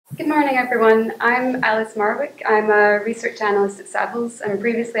Good morning, everyone. I'm Alice Marwick. I'm a research analyst at Savills, and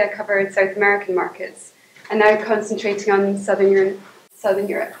previously I covered South American markets, and now concentrating on Southern Europe.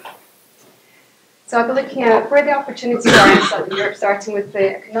 So I'll be looking at where the opportunities are in Southern Europe, starting with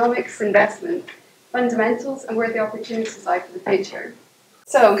the economics, investment, fundamentals, and where the opportunities lie for the future.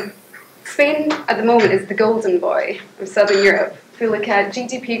 So Spain at the moment is the golden boy of Southern Europe. If we look at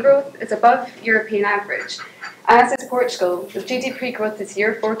GDP growth, it's above European average, as is Portugal, with GDP growth this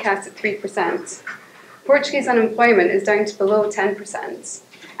year forecast at 3%. Portuguese unemployment is down to below 10%,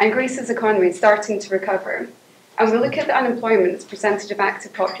 and Greece's economy is starting to recover. And we look at the unemployment as percentage of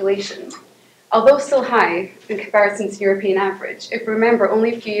active population. Although still high in comparison to European average, if we remember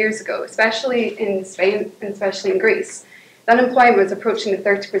only a few years ago, especially in Spain and especially in Greece, the unemployment was approaching the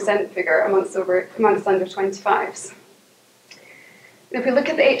 30% figure amongst under 25s. If we look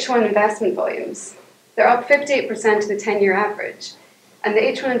at the H1 investment volumes, they're up 58% to the 10-year average, and the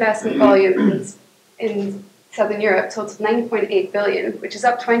H1 investment volume in Southern Europe totaled 9.8 billion, which is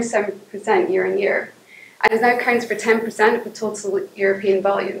up 27% year on year, and it now accounts for 10% of the total European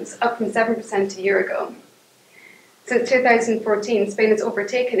volumes, up from 7% a year ago. Since 2014, Spain has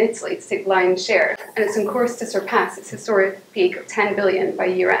overtaken Italy to take the lion's share, and it's on course to surpass its historic peak of 10 billion by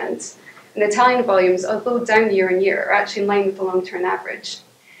year-end. And Italian volumes, although down year on year, are actually in line with the long-term average.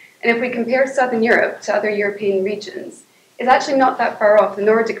 And if we compare Southern Europe to other European regions, it's actually not that far off the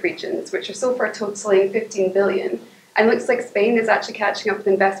Nordic regions, which are so far totaling 15 billion, and looks like Spain is actually catching up with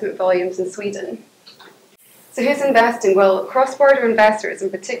investment volumes in Sweden. So who's investing? Well, cross-border investors in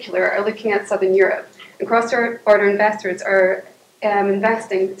particular are looking at Southern Europe, and cross-border investors are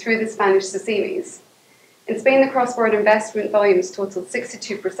investing through the Spanish SACIMIs. In Spain, the cross-border investment volumes totaled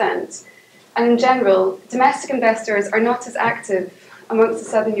 62%, and in general, domestic investors are not as active amongst the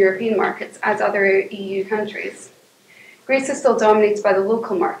Southern European markets as other EU countries. Greece is still dominated by the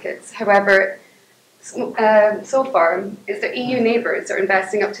local markets. However, so far, is the EU neighbours are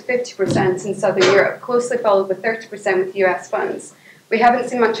investing up to 50% in Southern Europe, closely followed with 30% with US funds. We haven't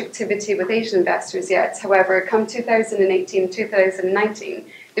seen much activity with Asian investors yet. However, come 2018,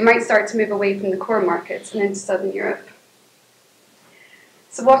 2019, they might start to move away from the core markets and into Southern Europe.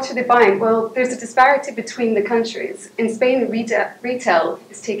 So what are they buying? Well, there's a disparity between the countries. In Spain, retail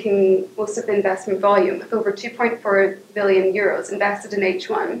is taking most of the investment volume, with over 2.4 billion euros invested in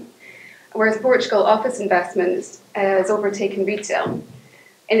H1, whereas Portugal, office investment has overtaken retail.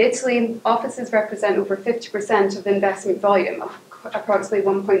 In Italy, offices represent over 50% of the investment volume, of approximately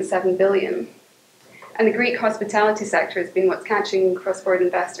 1.7 billion. And the Greek hospitality sector has been what's catching cross-border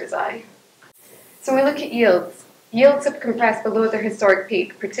investors' eye. So when we look at yields, yields have compressed below their historic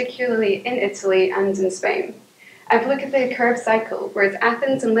peak, particularly in Italy and in Spain. And if we look at the curve cycle, whereas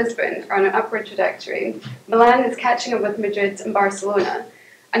Athens and Lisbon are on an upward trajectory, Milan is catching up with Madrid and Barcelona.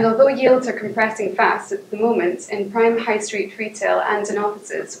 And although yields are compressing fast at the moment in prime high street retail and in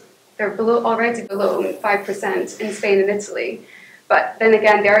offices, they're already below 5% in Spain and Italy. But then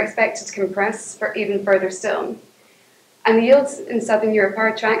again, they are expected to compress for even further still. And the yields in Southern Europe are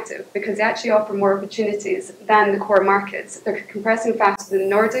attractive because they actually offer more opportunities than the core markets. They're compressing faster than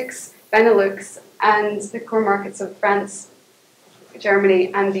the Nordics, Benelux, and the core markets of France,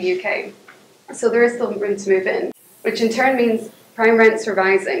 Germany, and the UK. So there is still room to move in, which in turn means prime rents are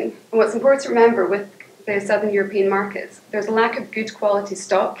rising. And what's important to remember with the Southern European markets, there's a lack of good quality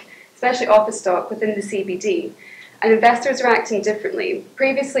stock, especially office stock within the CBD. And investors are acting differently.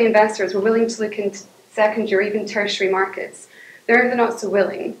 Previously, investors were willing to look into secondary or even tertiary markets. They're not so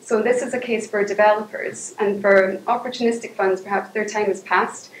willing. So this is a case for developers, and for opportunistic funds, perhaps their time has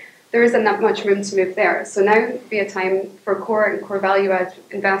passed. There isn't that much room to move there. So now would be a time for core and core value-add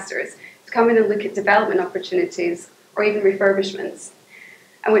investors to come in and look at development opportunities or even refurbishments,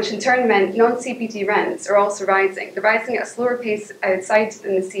 and which in turn meant non-CBD rents are also rising. They're rising at a slower pace outside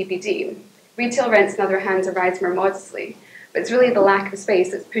than the CBD. Retail rents, on the other hand, are rising more modestly, but it's really the lack of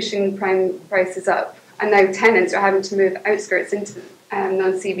space that's pushing prime prices up. And now tenants are having to move outskirts into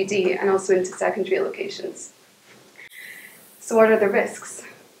non-CBD and also into secondary locations. So what are the risks?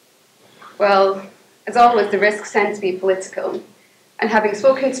 Well, as always, the risks tend to be political. And having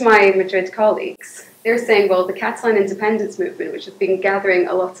spoken to my Madrid colleagues, they're saying, well, the Catalan independence movement, which has been gathering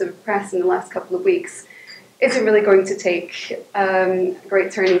a lot of press in the last couple of weeks, isn't really going to take a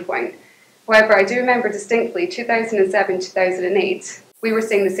great turning point. However, I do remember distinctly 2007, 2008, we were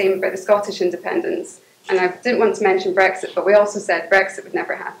saying the same about the Scottish independence. And I didn't want to mention Brexit, but we also said Brexit would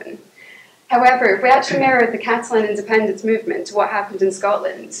never happen. However, if we actually mirror the Catalan independence movement to what happened in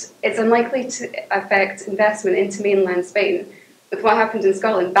Scotland, it's unlikely to affect investment into mainland Spain, With what happened in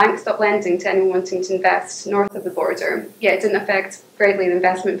Scotland, banks stopped lending to anyone wanting to invest north of the border, yet it didn't affect greatly the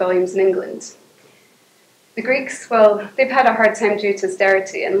investment volumes in England. The Greeks, well, they've had a hard time due to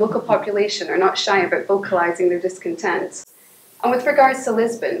austerity, and the local population are not shy about vocalising their discontent. And with regards to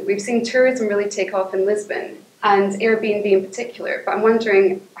Lisbon, we've seen tourism really take off in Lisbon, and Airbnb in particular, but I'm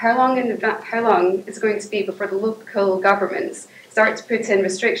wondering how long is it going to be before the local governments start to put in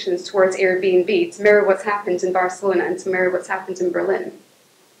restrictions towards Airbnb to mirror what's happened in Barcelona and to mirror what's happened in Berlin.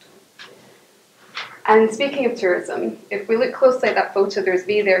 And speaking of tourism, if we look closely at that photo, there's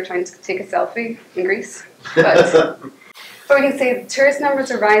me there trying to take a selfie in Greece. But we can see tourist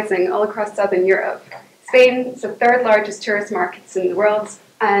numbers are rising all across southern Europe. Spain is the third largest tourist market in the world,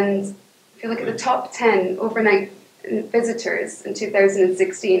 and if you look at the top 10 overnight visitors in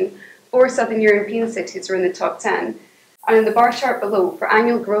 2016, 4 southern European cities were in the top 10. And in the bar chart below, for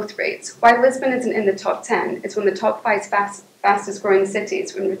annual growth rates, while Lisbon isn't in the top 10, it's one of the top 5 fastest growing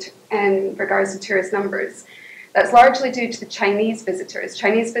cities in regards to tourist numbers. That's largely due to the Chinese visitors.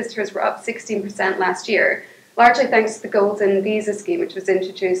 Chinese visitors were up 16% last year, largely thanks to the Golden Visa Scheme, which was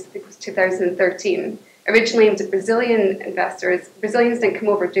introduced, I think it was 2013. Originally aimed at Brazilian investors, Brazilians didn't come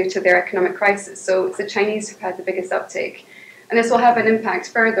over due to their economic crisis, so it's the Chinese who've had the biggest uptake. And this will have an impact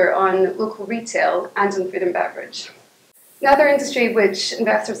further on local retail and on food and beverage. Another industry which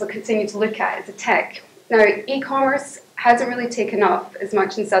investors will continue to look at is the tech. Now, e-commerce hasn't really taken off as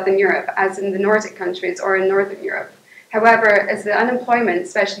much in Southern Europe as in the Nordic countries or in Northern Europe. However, as the unemployment,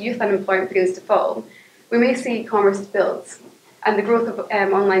 especially youth unemployment, begins to fall, we may see e-commerce build, and the growth of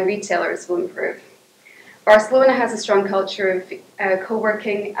online retailers will improve. Barcelona has a strong culture of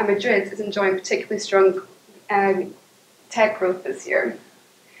co-working, and Madrid is enjoying particularly strong tech growth this year.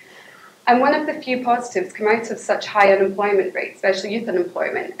 And one of the few positives come out of such high unemployment rates, especially youth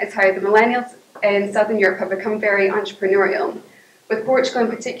unemployment, is how the millennials in Southern Europe have become very entrepreneurial, with Portugal in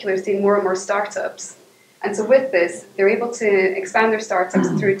particular seeing more and more startups. And so with this, they're able to expand their startups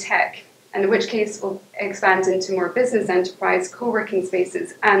through tech, and in which case will expand into more business enterprise, co-working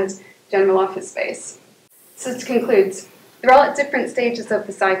spaces, and general office space. So to conclude, they're all at different stages of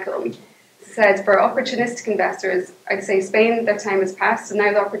the cycle. Said for opportunistic investors, I'd say Spain, their time has passed, and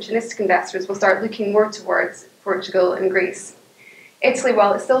now the opportunistic investors will start looking more towards Portugal and Greece. Italy,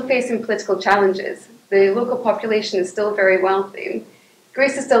 while it's still facing political challenges, the local population is still very wealthy.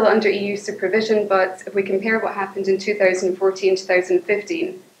 Greece is still under EU supervision, but if we compare what happened in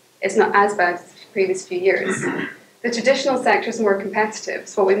 2014-2015, it's not as bad as the previous few years. The traditional sector is more competitive,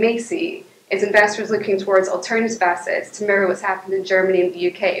 so what we may see is investors looking towards alternative assets to mirror what's happened in Germany and the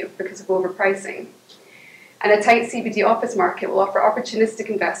UK because of overpricing. And a tight CBD office market will offer opportunistic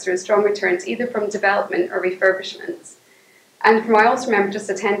investors strong returns either from development or refurbishments. And from what I also remember just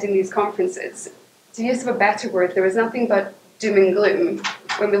attending these conferences, to use of a better word, there was nothing but doom and gloom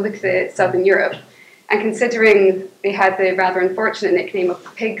when we looked at Southern Europe. And considering they had the rather unfortunate nickname of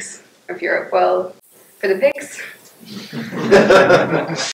the pigs of Europe, well, for the pigs.